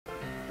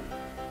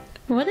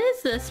What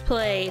is this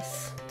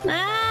place?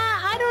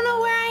 I don't know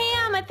where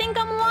I am. I think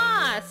I'm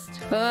lost.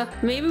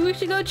 Maybe we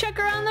should go check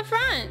around the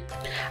front.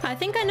 I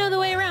think I know the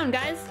way around,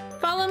 guys.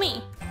 Follow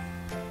me.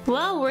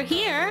 Well, we're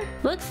here.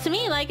 Looks to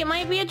me like it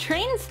might be a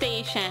train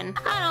station.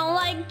 I don't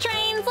like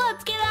trains.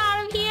 Let's get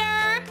out of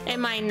here. It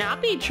might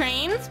not be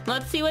trains.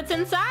 Let's see what's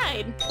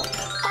inside.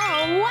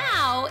 Oh,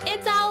 wow.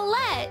 It's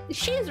Owlette.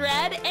 She's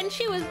red and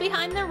she was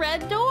behind the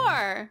red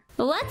door.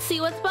 Let's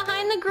see what's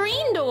behind the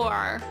green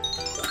door.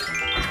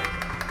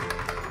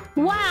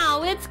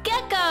 Wow, it's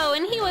Gekko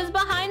and he was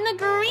behind the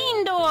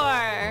green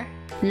door.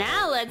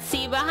 Now let's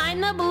see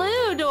behind the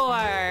blue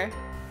door.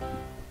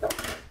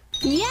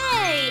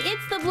 Yay!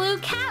 It's the blue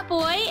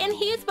Catboy and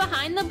he's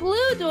behind the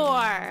blue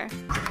door.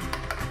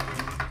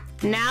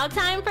 Now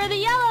time for the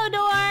yellow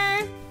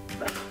door.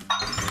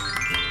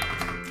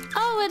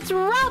 Oh, it's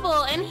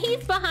Rubble and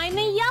he's behind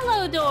the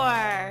yellow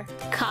door.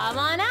 Come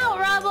on out,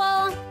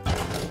 Rubble.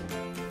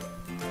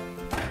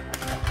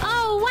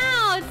 Oh,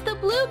 wow, it's the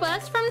blue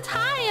bus from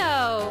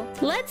Tayo.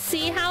 Let's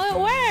see how it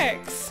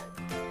works.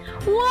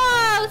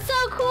 Whoa,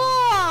 so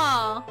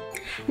cool.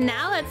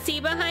 Now let's see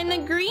behind the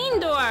green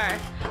door.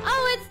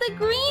 Oh, it's the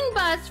green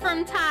bus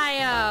from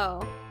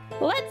Tayo.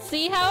 Let's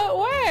see how it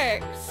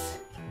works.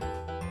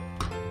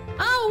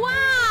 Oh,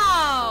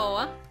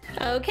 wow!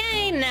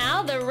 Okay,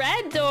 now the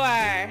red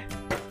door.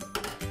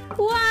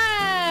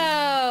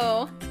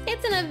 Whoa!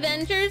 It's an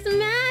Avengers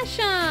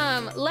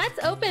Mashem. Let's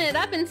open it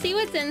up and see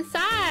what's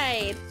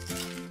inside.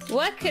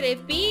 What could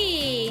it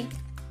be?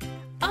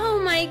 Oh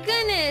my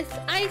goodness,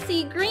 I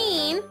see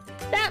green.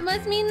 That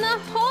must mean the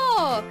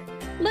Hulk.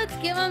 Let's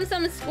give him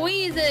some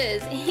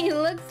squeezes. He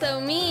looks so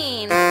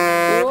mean.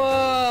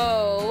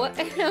 Whoa.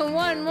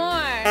 One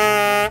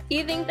more.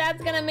 You think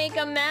that's gonna make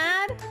him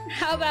mad?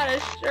 How about a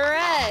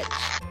stretch?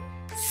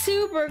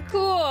 Super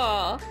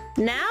cool.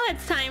 Now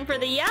it's time for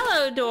the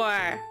yellow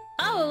door.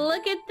 Oh,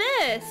 look at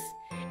this.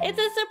 It's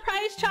a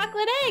surprise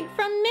chocolate egg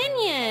from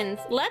Minions.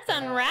 Let's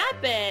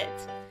unwrap it.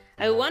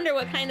 I wonder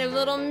what kind of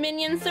little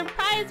Minion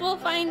surprise we'll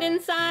find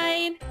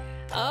inside.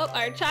 Oh,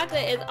 our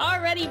chocolate is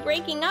already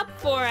breaking up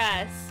for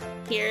us.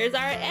 Here's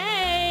our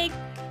egg.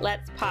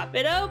 Let's pop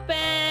it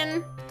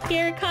open.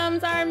 Here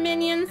comes our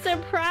Minion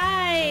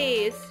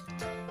surprise.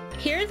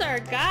 Here's our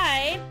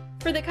guide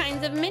for the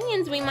kinds of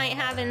Minions we might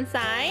have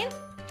inside.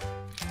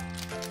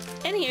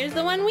 And here's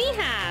the one we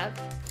have.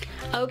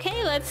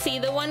 Okay, let's see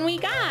the one we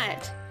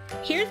got.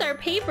 Here's our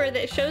paper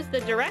that shows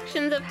the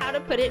directions of how to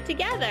put it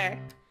together.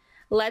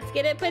 Let's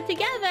get it put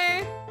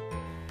together.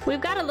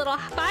 We've got a little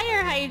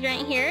fire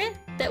hydrant here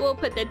that will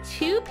put the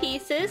two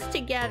pieces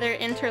together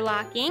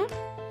interlocking.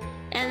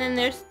 And then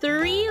there's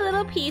 3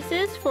 little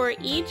pieces for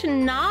each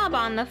knob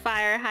on the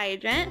fire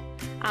hydrant.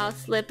 I'll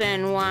slip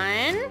in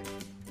 1.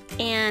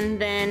 And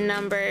then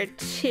number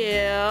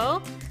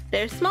 2.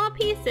 They're small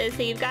pieces,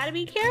 so you've got to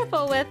be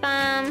careful with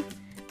them.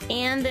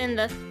 And then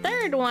the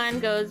 3rd one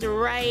goes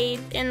right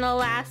in the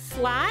last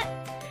slot.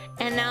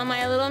 And now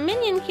my little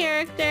Minion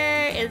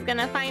character is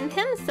gonna find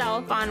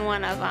himself on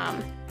one of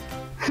them.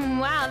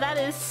 Wow, that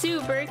is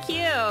super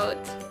cute.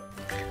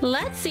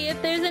 Let's see if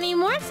there's any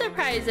more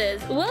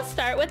surprises. We'll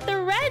start with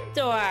the red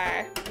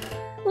door.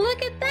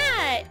 Look at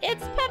that,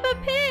 it's Peppa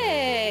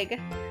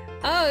Pig.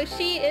 Oh,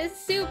 she is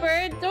super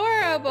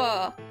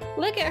adorable.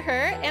 Look at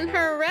her in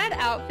her red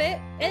outfit.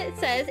 It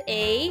says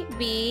A,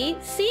 B,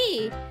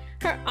 C.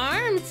 Her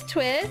arms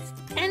twist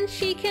and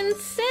she can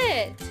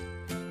sit.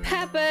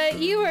 Peppa,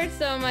 you are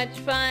so much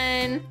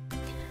fun.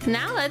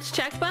 Now let's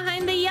check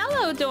behind the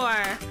yellow door.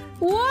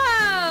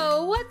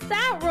 Whoa, what's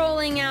that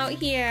rolling out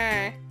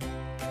here?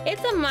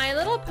 It's a My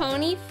Little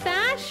Pony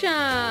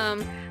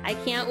Fashion. I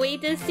can't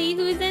wait to see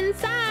who's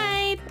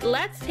inside.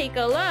 Let's take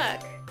a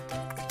look.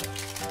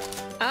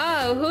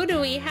 Oh, who do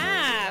we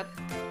have?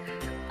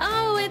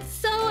 Oh, it's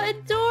so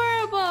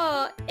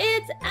adorable.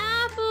 It's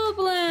Apple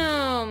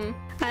Bloom.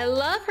 I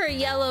love her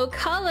yellow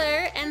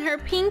color and her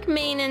pink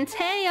mane and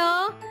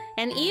tail.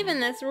 And even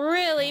this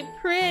really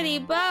pretty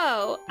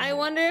bow. I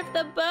wonder if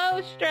the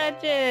bow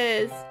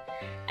stretches.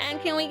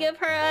 And can we give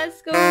her a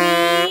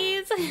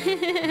squeeze?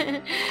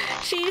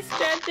 She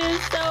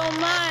stretches so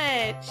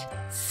much.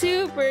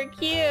 Super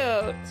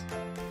cute.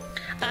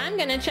 I'm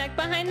gonna check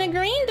behind the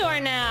green door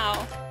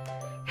now.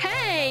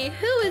 Hey,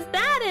 who is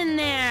that in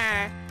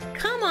there?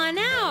 Come on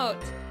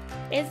out.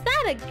 Is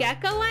that a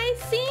Gekko I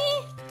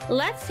see?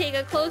 Let's take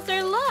a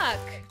closer look.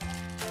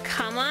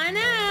 Come on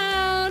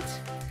out.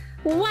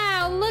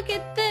 Wow, look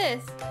at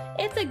this.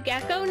 It's a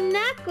Gekko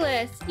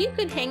necklace. You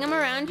could hang him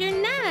around your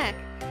neck.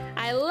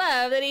 I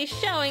love that he's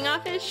showing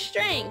off his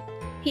strength.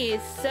 He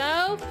is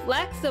so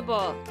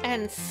flexible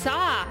and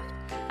soft.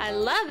 I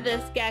love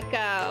this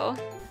Gekko.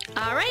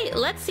 All right,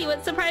 let's see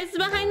what surprise is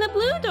behind the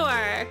blue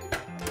door.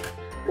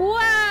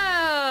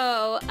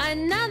 Whoa,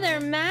 another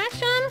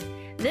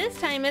Mashem? This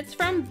time it's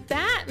from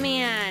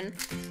Batman.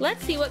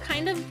 Let's see what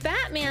kind of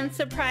Batman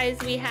surprise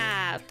we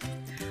have.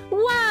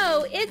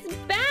 Whoa, it's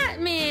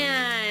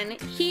Batman.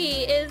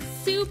 He is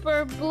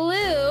super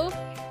blue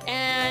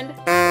And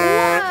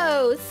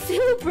whoa,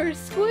 super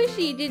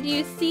squishy. Did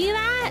you see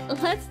that?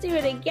 Let's do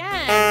it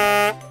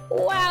again.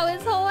 Wow,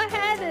 his whole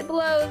head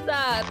blows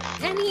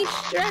up and he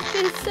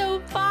stretches so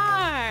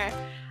far.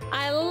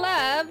 I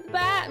love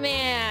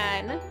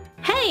Batman.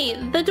 Hey,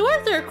 the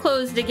doors are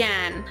closed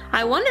again.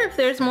 I wonder if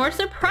there's more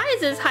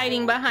surprises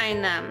hiding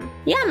behind them.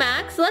 Yeah,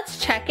 Max, let's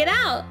check it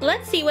out.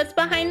 Let's see what's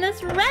behind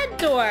this red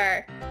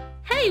door.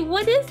 Hey,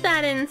 what is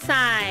that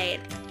inside?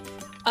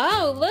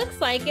 Oh,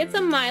 looks like it's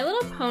a My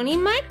Little Pony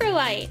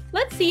microlight.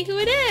 Let's see who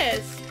it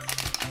is.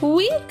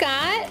 We've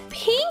got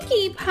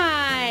Pinkie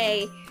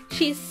Pie.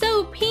 She's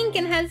so pink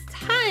and has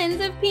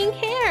tons of pink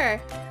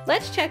hair.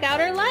 Let's check out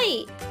her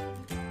light.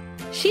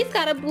 She's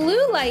got a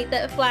blue light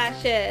that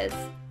flashes.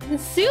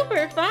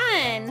 Super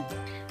fun.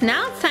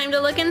 Now it's time to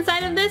look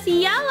inside of this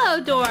yellow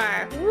door.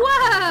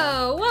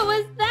 Whoa, what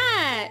was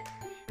that?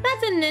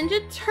 That's a Ninja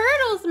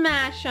Turtles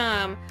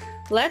mashup.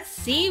 Let's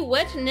see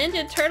which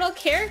Ninja Turtle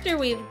character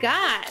we've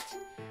got.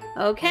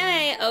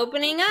 Okay,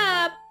 opening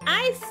up.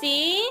 I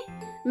see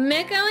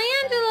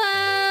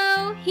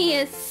Michelangelo. He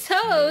is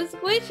so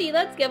squishy.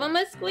 Let's give him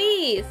a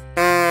squeeze.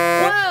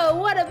 Whoa,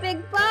 what a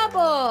big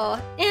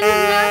bubble. And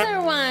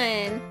another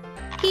one.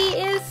 He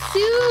is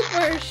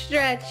super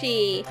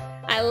stretchy.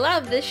 I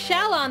love the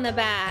shell on the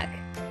back.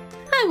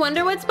 I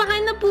wonder what's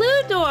behind the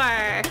blue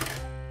door.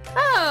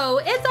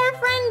 Oh, it's our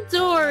friend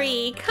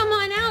Dory. Come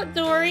on out,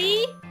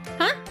 Dory.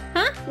 Huh?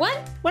 What?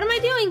 What am I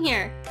doing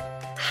here?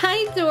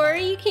 Hi,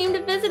 Dory. You came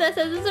to visit us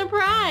as a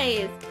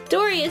surprise.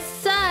 Dory is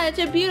such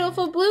a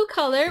beautiful blue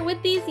color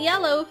with these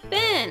yellow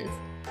fins.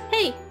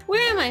 Hey,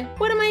 where am I?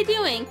 What am I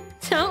doing?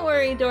 Don't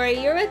worry, Dory.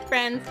 You're with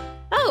friends.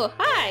 Oh,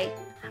 hi.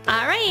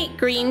 All right,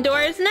 green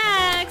door's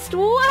next.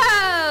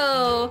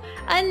 Whoa!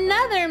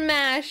 Another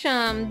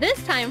mashup,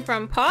 this time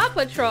from Paw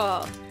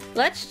Patrol.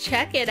 Let's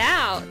check it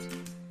out.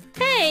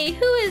 Hey,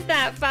 who is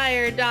that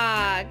fire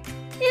dog?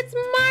 It's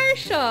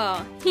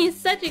Marshall. He's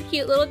such a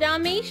cute little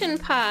Dalmatian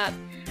pup.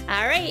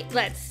 All right,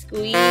 let's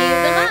squeeze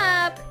him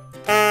up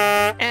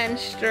and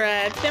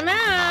stretch him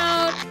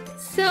out.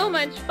 So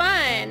much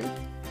fun.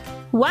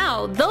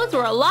 Wow, those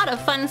were a lot of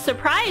fun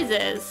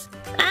surprises.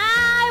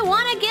 I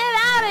want to get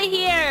out of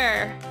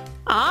here.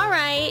 All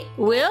right,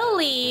 we'll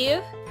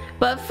leave.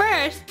 But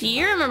first, do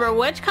you remember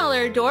which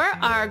color door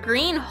our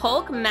green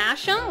Hulk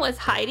mashup was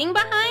hiding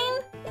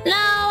behind? No,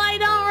 I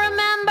don't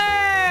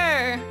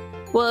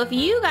remember. Well, if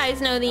you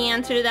guys know the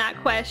answer to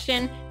that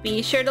question,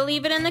 be sure to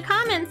leave it in the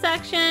comment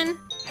section.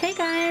 Hey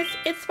guys,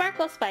 it's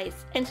Sparkle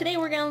Spice, and today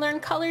we're going to learn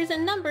colors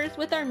and numbers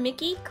with our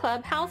Mickey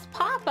Clubhouse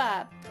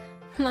pop-up.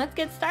 Let's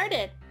get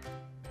started.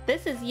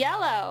 This is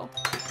yellow.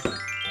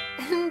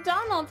 And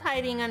Donald's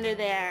hiding under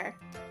there.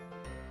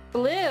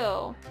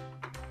 Blue.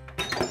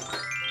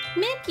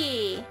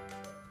 Mickey.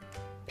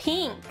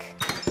 Pink.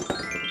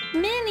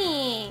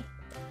 Minnie.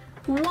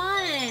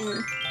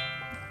 1,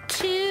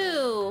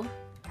 2,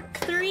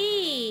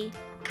 3,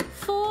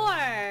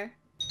 4.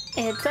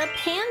 It's a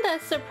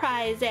panda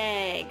surprise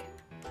egg.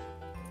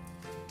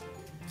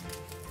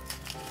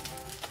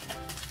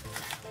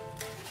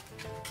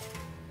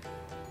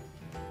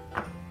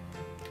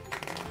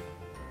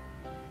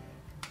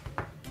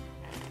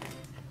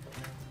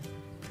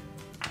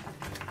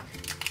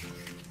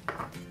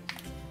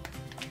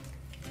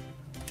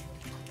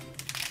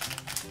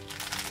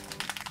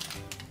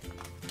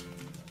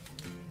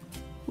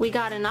 We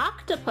got an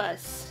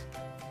octopus.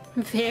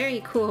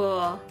 Very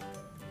cool.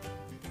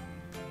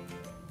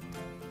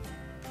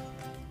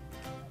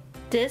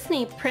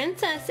 Disney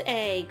princess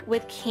egg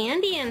with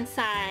candy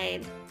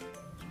inside.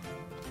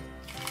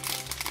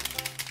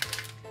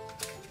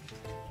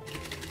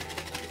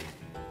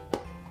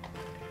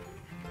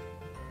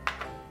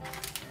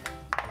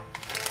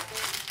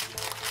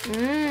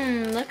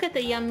 Look at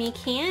the yummy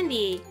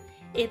candy.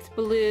 It's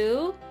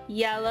blue,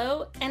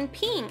 yellow, and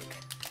pink.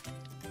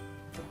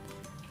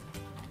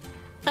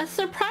 A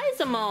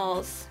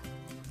Surprise-a-Moles.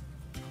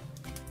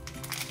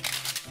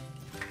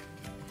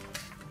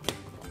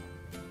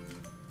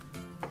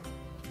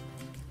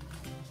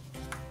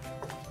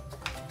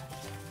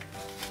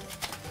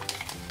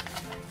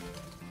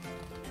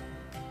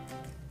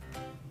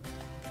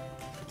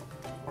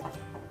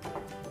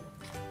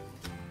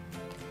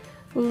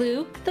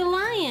 Luke the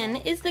lion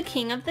is the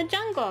king of the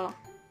jungle.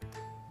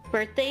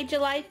 Birthday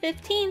July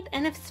 15th,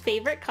 and his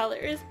favorite color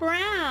is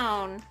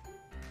brown.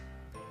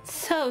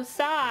 So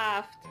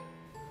soft.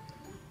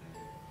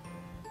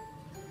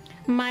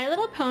 My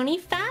Little Pony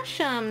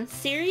Fashion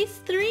Series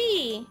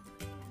 3.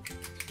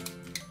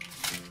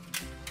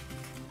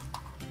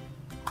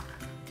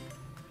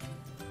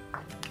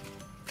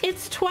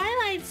 It's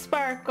Twilight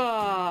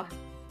Sparkle.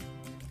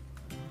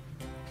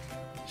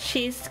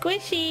 She's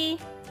squishy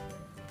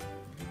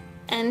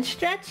and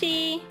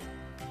stretchy.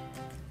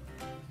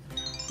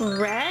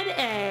 Red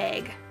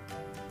egg.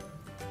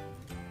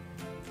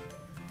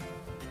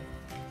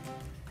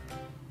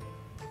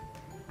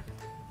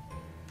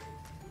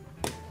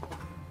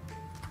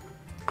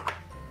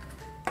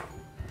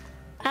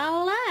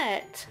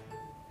 Owlette.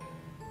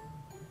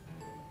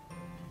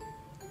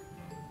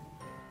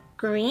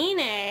 Green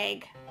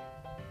egg.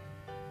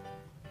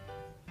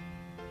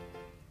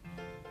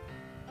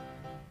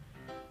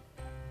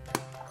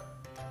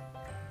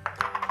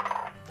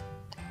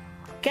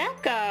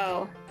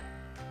 Gekko.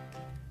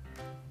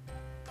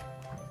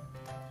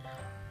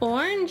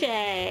 Orange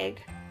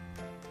egg.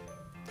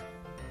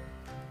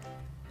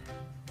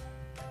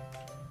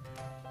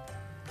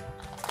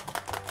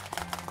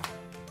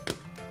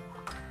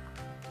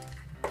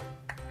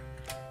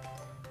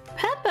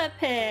 Peppa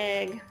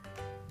Pig.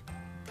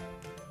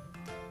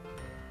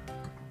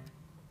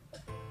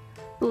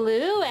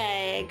 Blue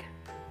egg.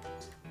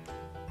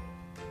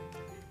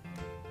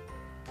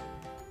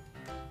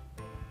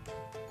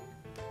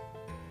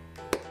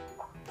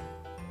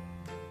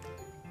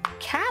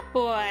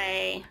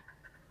 Catboy.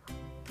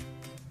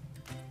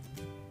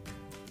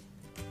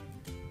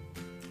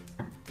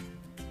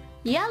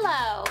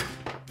 Yellow.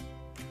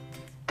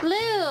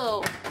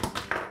 Blue.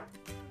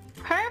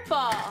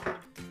 Purple.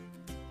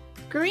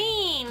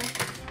 Green.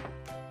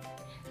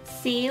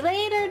 See you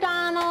later,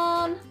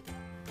 Donald.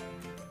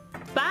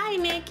 Bye,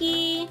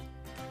 Mickey.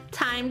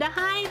 Time to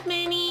hide,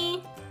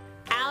 Minnie.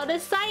 Out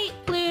of sight,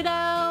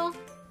 Pluto.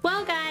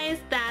 Well, guys,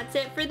 that's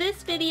it for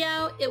this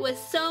video. It was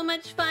so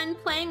much fun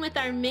playing with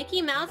our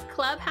Mickey Mouse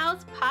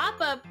Clubhouse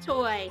pop-up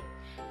toy.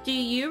 Do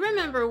you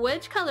remember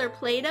which color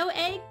Play-Doh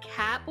egg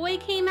Catboy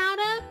came out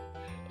of?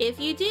 If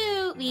you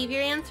do, leave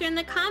your answer in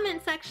the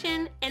comment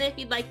section. And if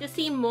you'd like to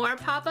see more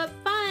pop-up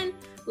fun,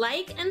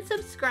 like and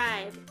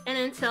subscribe. And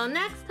until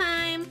next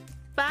time,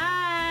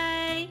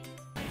 bye!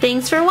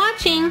 Thanks for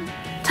watching.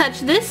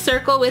 Touch this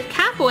circle with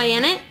Catboy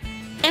in it,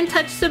 and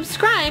touch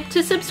subscribe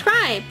to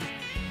subscribe.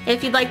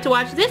 If you'd like to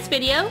watch this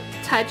video,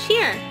 touch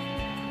here.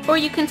 Or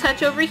you can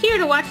touch over here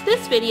to watch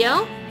this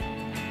video,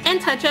 and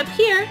touch up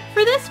here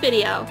for this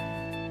video.